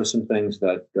 what are some things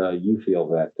that you feel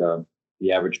that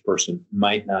the average person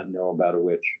might not know about a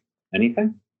witch?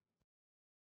 Anything?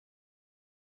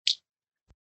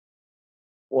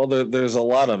 Well, there's a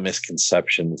lot of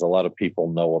misconceptions. A lot of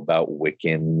people know about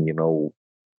Wiccan,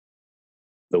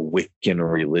 the Wiccan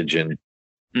religion.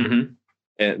 Mm-hmm.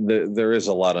 And there is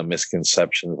a lot of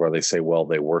misconceptions where they say, well,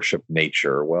 they worship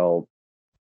nature. Well,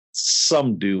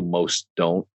 some do, most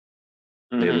don't.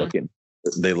 Mm-hmm.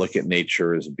 They look at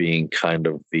nature as being kind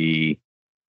of the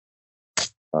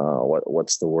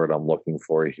what's the word I'm looking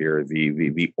for here?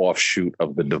 The offshoot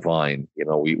of the divine.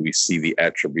 We see the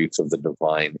attributes of the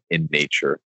divine in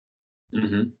nature.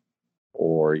 Mm-hmm.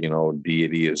 Or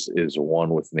deity is one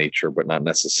with nature, but not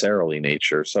necessarily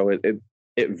nature. So it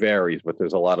varies, but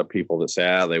there's a lot of people that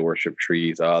say, they worship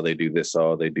trees. They do this.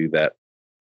 They do that.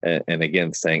 And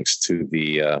again, thanks to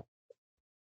the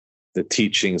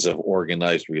teachings of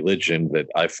organized religion, that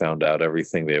I found out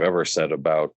everything they've ever said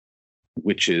about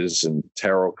witches and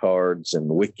tarot cards and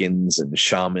Wiccans and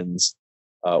shamans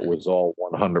was all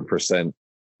 100%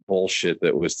 bullshit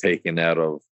that was taken out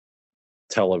of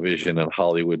television and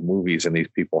Hollywood movies. And these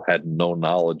people had no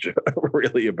knowledge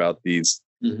really about these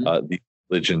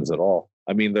religions at all.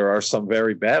 I mean, there are some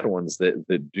very bad ones that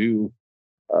do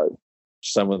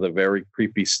some of the very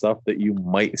creepy stuff that you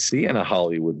might see in a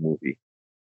Hollywood movie,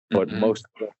 but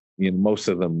most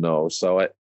of them know. So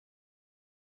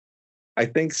I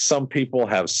think some people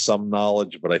have some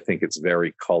knowledge, but I think it's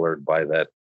very colored by that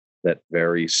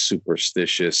very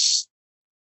superstitious,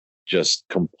 just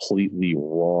completely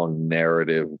wrong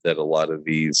narrative that a lot of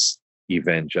these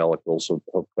evangelicals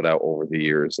have put out over the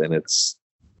years. And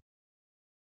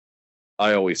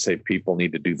I always say people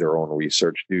need to do their own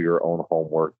research, do your own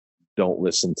homework. Don't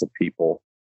listen to people.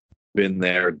 Been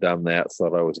there, done that,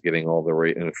 thought I was getting all the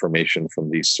right information from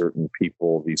these certain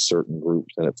people, these certain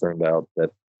groups. And it turned out that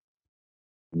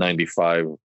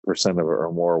 95% of it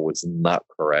or more was not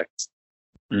correct.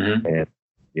 And,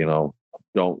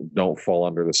 don't fall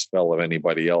under the spell of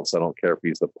anybody else. I don't care if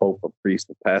he's the Pope, a priest,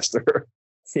 a pastor,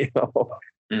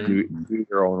 do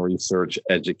your own research,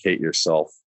 educate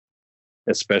yourself,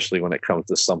 especially when it comes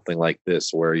to something like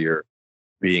this, where you're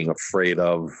being afraid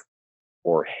of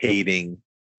or hating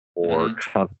or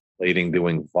contemplating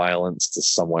doing violence to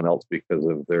someone else because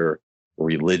of their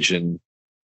religion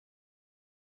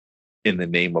in the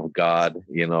name of God.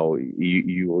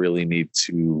 You really need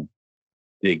to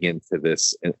dig into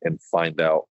this and find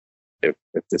out if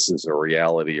this is a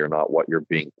reality or not, what you're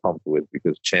being pumped with,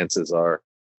 because chances are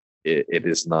it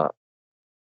is not.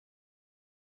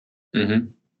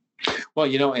 Well,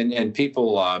 and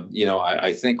people,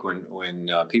 I think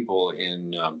when people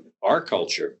in our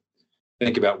culture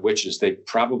think about witches, they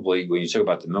probably, when you talk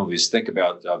about the movies, think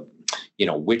about,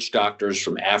 witch doctors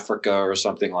from Africa or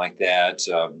something like that,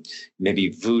 maybe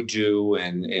voodoo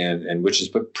and witches.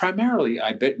 But primarily,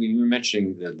 I bet when you're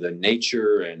mentioning the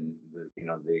nature and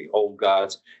the old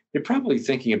gods, you're probably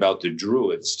thinking about the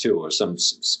Druids too, or some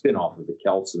spin-off of the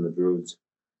Celts and the Druids.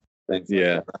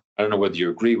 Yeah. I don't know whether you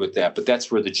agree with that, but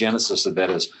that's where the genesis of that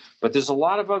is. But there's a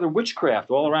lot of other witchcraft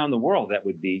all around the world that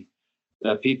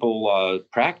people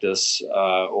practice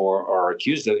or are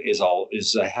accused of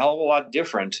is a hell of a lot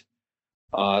different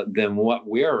than what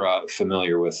we're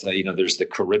familiar with. There's the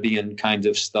Caribbean kind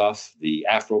of stuff, the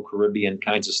Afro-Caribbean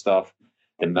kinds of stuff,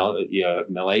 the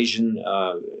Melanesian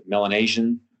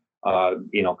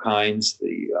kinds,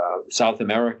 the South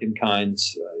American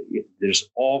kinds. There's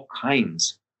all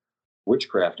kinds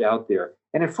witchcraft out there.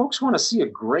 And if folks want to see a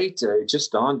great, it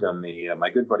just dawned on me,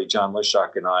 my good buddy John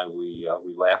Lishak and I, we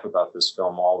laugh about this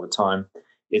film all the time.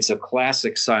 It's a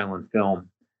classic silent film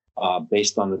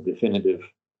based on the definitive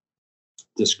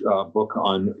book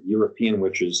on European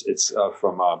witches. It's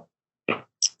from a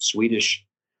Swedish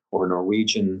or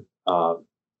Norwegian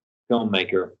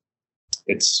filmmaker.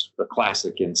 It's a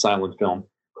classic in silent film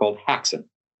called Haxen,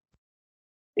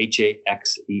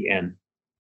 Haxen.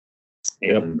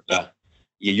 And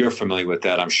you're familiar with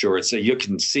that, I'm sure. You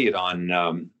can see it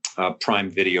on Prime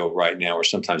Video right now, or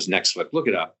sometimes Netflix. Look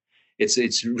it up.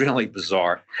 It's really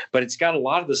bizarre, but it's got a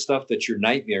lot of the stuff that your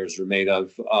nightmares are made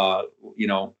of.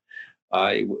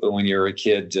 When you're a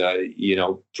kid,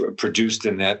 produced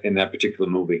in that particular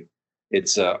movie.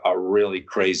 It's a really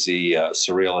crazy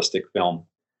surrealistic film,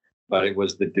 but it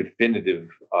was the definitive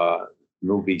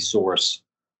movie source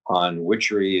on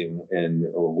witchery and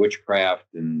witchcraft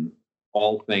and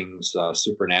all things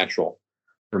supernatural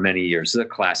for many years. It's a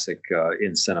classic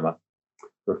in cinema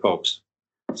for folks.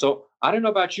 So I don't know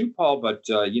about you, Paul, but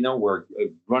we're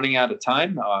running out of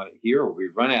time here.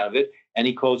 We've run out of it.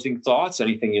 Any closing thoughts?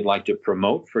 Anything you'd like to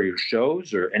promote for your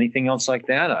shows or anything else like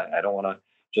that? I don't want to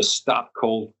just stop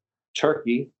cold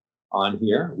turkey on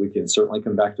here. We can certainly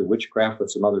come back to witchcraft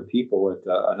with some other people at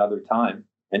another time.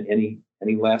 And any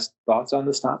last thoughts on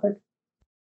this topic?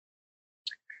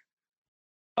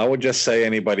 I would just say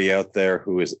anybody out there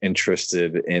who is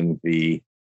interested in the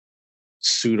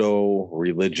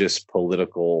pseudo-religious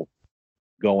political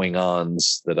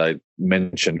going-ons that I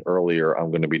mentioned earlier,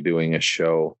 I'm going to be doing a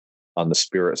show on the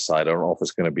spirit side. I don't know if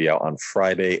it's going to be out on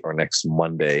Friday or next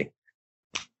Monday.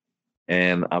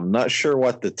 And I'm not sure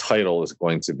what the title is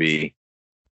going to be.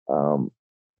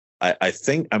 I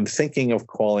think I'm thinking of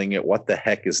calling it "What the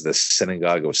Heck is the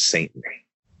Synagogue of Satan?"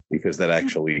 because that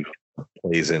actually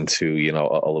plays into,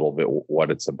 a little bit what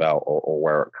it's about or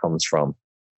where it comes from.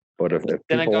 But if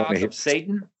Synagogue of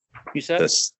Satan, you said?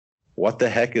 What the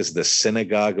heck is the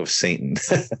Synagogue of Satan?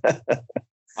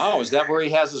 Oh, is that where he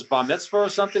has his bar mitzvah or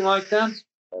something like that?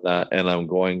 And I'm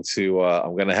going to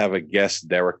have a guest,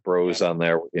 Derek Bros, on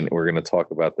there, and we're going to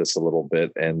talk about this a little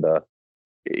bit. And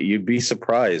you'd be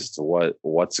surprised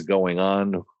what's going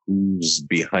on, who's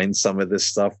behind some of this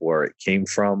stuff, where it came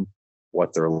from,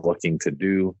 what they're looking to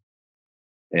do,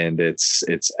 and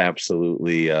it's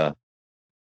absolutely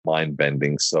mind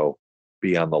bending. So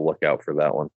be on the lookout for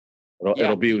that one.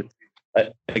 It'll be.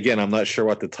 Again, I'm not sure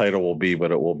what the title will be,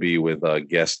 but it will be with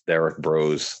guest Derek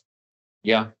Bros.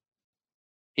 Yeah.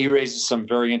 He raises some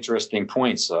very interesting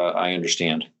points, I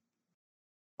understand,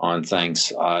 on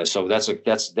things. So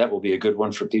that will be a good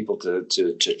one for people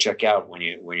to check out when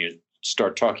you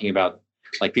start talking about,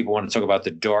 like, people want to talk about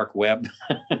the dark web.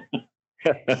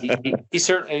 he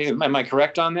certainly, am I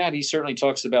correct on that? He certainly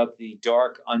talks about the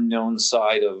dark, unknown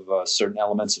side of certain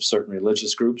elements of certain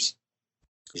religious groups.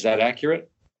 Is that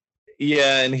accurate?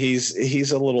 Yeah, and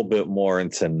he's a little bit more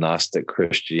into Gnostic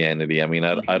Christianity. I mean,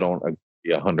 I don't agree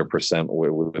 100%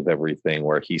 with everything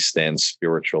where he stands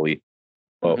spiritually,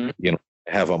 but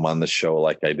have him on the show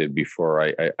like I did before.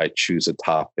 I choose a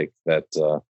topic that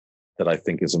that I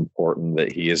think is important,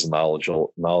 that he is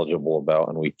knowledgeable about,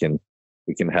 and we can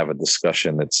have a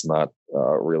discussion that's not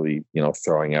really,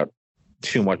 throwing out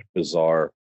too much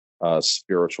bizarre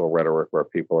spiritual rhetoric where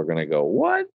people are going to go,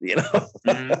 what?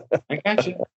 I got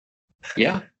you.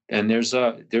 Yeah. And there's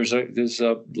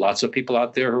lots of people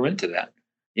out there who are into that.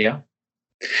 Yeah.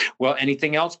 Well,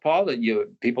 anything else, Paul, that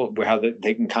how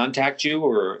they can contact you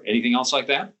or anything else like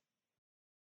that?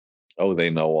 Oh, they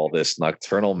know all this.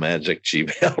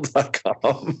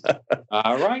 nocturnalmagic@gmail.com.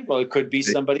 All right. Well, it could be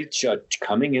somebody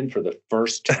coming in for the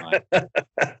first time.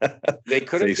 It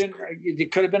could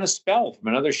have been a spell from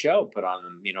another show put on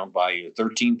them, by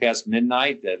 13 past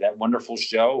midnight, that wonderful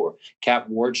show, or Cat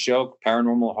Ward show,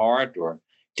 Paranormal Heart, or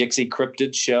Dixie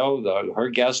Cryptid show, her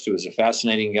guest, who is a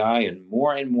fascinating guy, and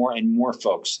more and more and more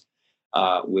folks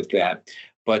with that.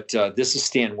 But this is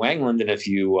Stan Wangland, and if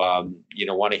you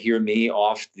want to hear me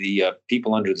off the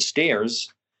People Under the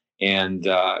Stairs and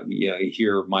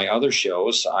hear my other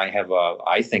shows, I have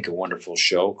I think a wonderful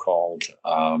show called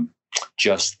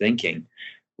Just Thinking,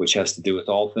 which has to do with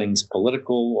all things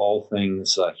political, all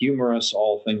things humorous,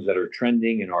 all things that are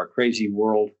trending in our crazy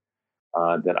world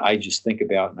that I just think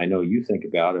about, and I know you think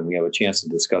about, and we have a chance to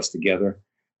discuss together.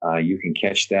 You can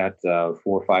catch that 4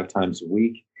 or 5 times a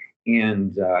week.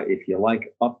 And if you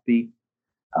like upbeat,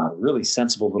 really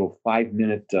sensible little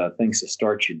 5-minute things to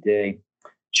start your day,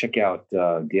 check out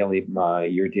Your Daily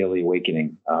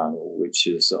Awakening, which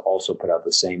is also put out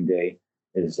the same day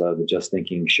as the Just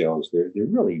Thinking shows. They're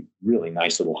really, really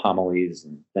nice little homilies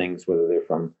and things, whether they're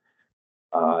from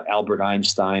Albert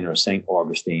Einstein or St.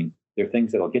 Augustine. They're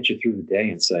things that'll get you through the day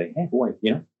and say, hey, boy,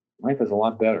 life is a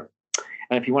lot better.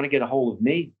 And if you want to get a hold of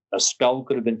me, a spell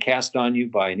could have been cast on you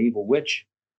by an evil witch.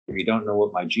 If you don't know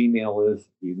what my Gmail is,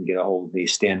 you can get a hold of me,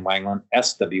 Stan Wanglund,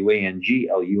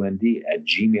 SWANGLUND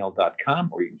 @gmail.com,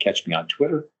 or you can catch me on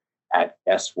Twitter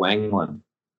 @SWangland.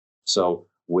 So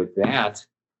with that,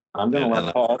 I'm going to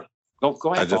let Paul go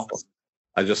ahead, Paul.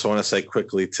 I just want to say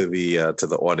quickly to the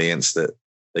audience that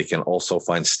they can also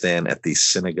find Stan at the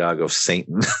Synagogue of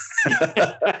Satan.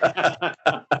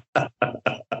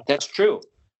 That's true.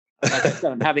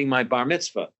 I'm having my bar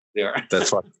mitzvah there.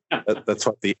 That's what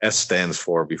the S stands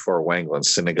for before Wangland,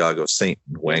 Synagogue of Satan.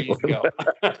 Wangland.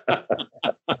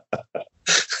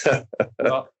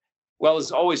 Well,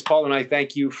 as always, Paul and I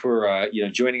thank you for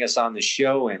joining us on the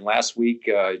show. And last week,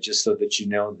 just so that you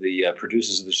know, the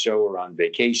producers of the show were on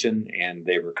vacation, and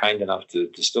they were kind enough to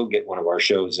still get one of our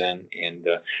shows in. And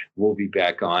we'll be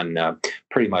back on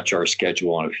pretty much our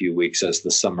schedule in a few weeks as the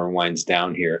summer winds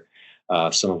down here.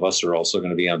 Some of us are also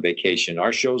going to be on vacation.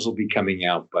 Our shows will be coming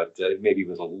out, but maybe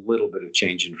with a little bit of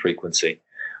change in frequency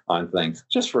on things,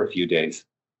 just for a few days.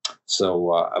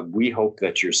 So we hope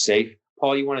that you're safe.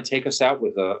 Paul, you want to take us out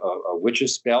with a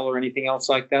witch's spell or anything else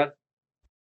like that?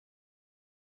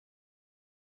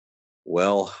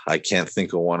 Well, I can't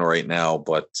think of one right now,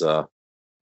 but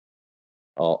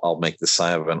I'll make the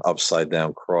sign of an upside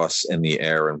down cross in the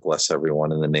air and bless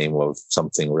everyone in the name of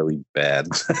something really bad.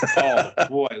 Oh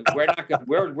boy, we're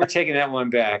taking that one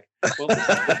back. Well,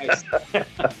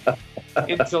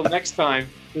 until next time,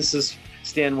 this is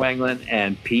Stan Wangland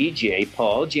and PJ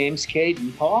Paul, James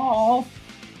Caden Paul.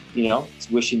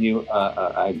 Wishing you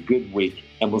a good week,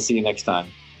 and we'll see you next time.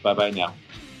 Bye-bye now.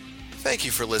 Thank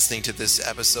you for listening to this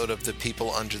episode of The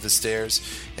People Under the Stairs.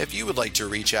 If you would like to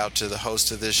reach out to the host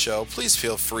of this show, please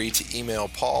feel free to email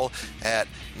Paul at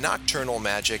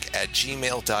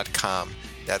nocturnalmagic@gmail.com.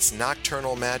 That's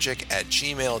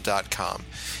nocturnalmagic@gmail.com.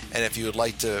 And if you would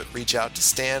like to reach out to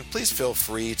Stan, please feel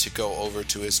free to go over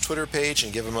to his Twitter page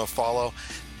and give him a follow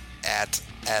at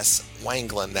S.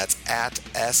 Wangland. That's at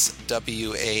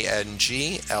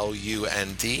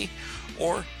SWANGLUND.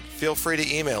 Or feel free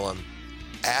to email him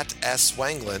at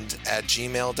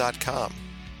swangland@gmail.com.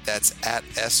 That's at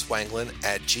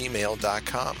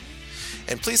swangland@gmail.com.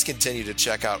 And please continue to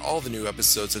check out all the new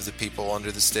episodes of The People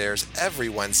Under the Stairs every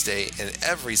Wednesday and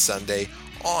every Sunday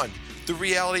on the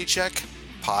Reality Check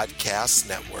Podcast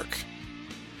Network.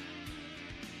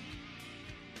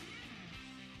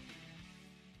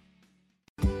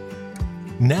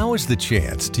 Now is the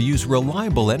chance to use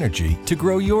reliable energy to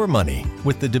grow your money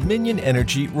with the Dominion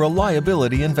Energy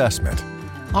Reliability Investment.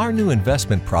 Our new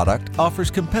investment product offers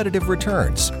competitive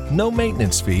returns, no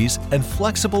maintenance fees, and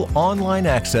flexible online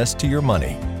access to your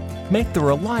money. Make the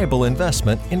reliable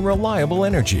investment in reliable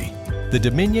energy. The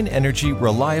Dominion Energy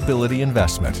Reliability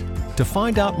Investment. To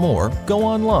find out more, go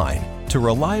online to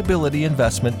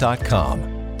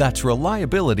reliabilityinvestment.com. That's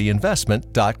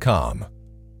reliabilityinvestment.com.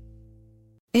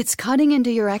 It's cutting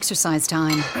into your exercise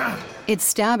time. It's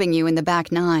stabbing you in the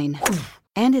back nine.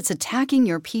 and it's attacking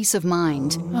your peace of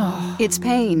mind. It's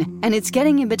pain, and it's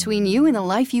getting in between you and the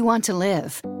life you want to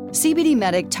live. CBD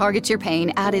Medic targets your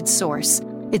pain at its source.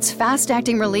 It's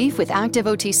fast-acting relief with active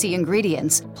OTC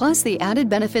ingredients, plus the added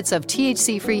benefits of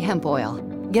THC-free hemp oil.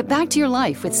 Get back to your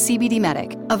life with CBD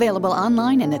Medic, available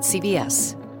online and at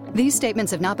CVS. These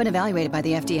statements have not been evaluated by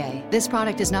the FDA. This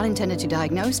product is not intended to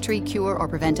diagnose, treat, cure, or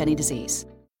prevent any disease.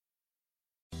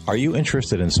 Are you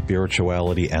interested in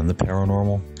spirituality and the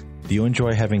paranormal? Do you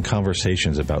enjoy having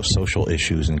conversations about social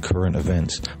issues and current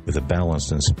events with a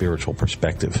balanced and spiritual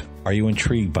perspective? Are you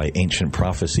intrigued by ancient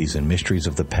prophecies and mysteries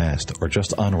of the past, or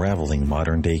just unraveling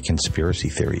modern-day conspiracy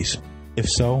theories? If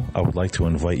so, I would like to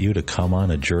invite you to come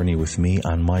on a journey with me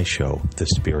on my show, The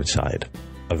Spirit Side,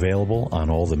 available on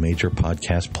all the major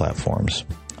podcast platforms.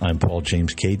 I'm Paul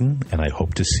James Caden, and I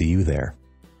hope to see you there.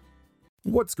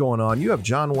 What's going on? You have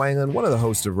John Wangland, one of the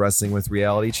hosts of Wrestling with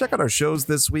Reality. Check out our shows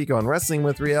this week on Wrestling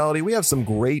with Reality. We have some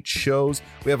great shows.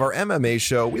 We have our MMA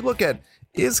show. We look at,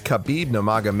 is Khabib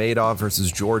Nurmagomedov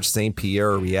versus George St.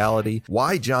 Pierre a reality?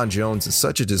 Why John Jones is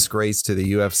such a disgrace to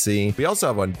the UFC. We also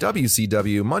have on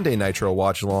WCW Monday Nitro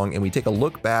Watch Along, and we take a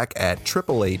look back at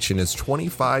Triple H in his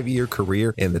 25-year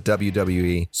career in the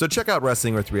WWE. So check out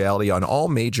Wrestling with Reality on all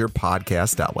major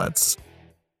podcast outlets.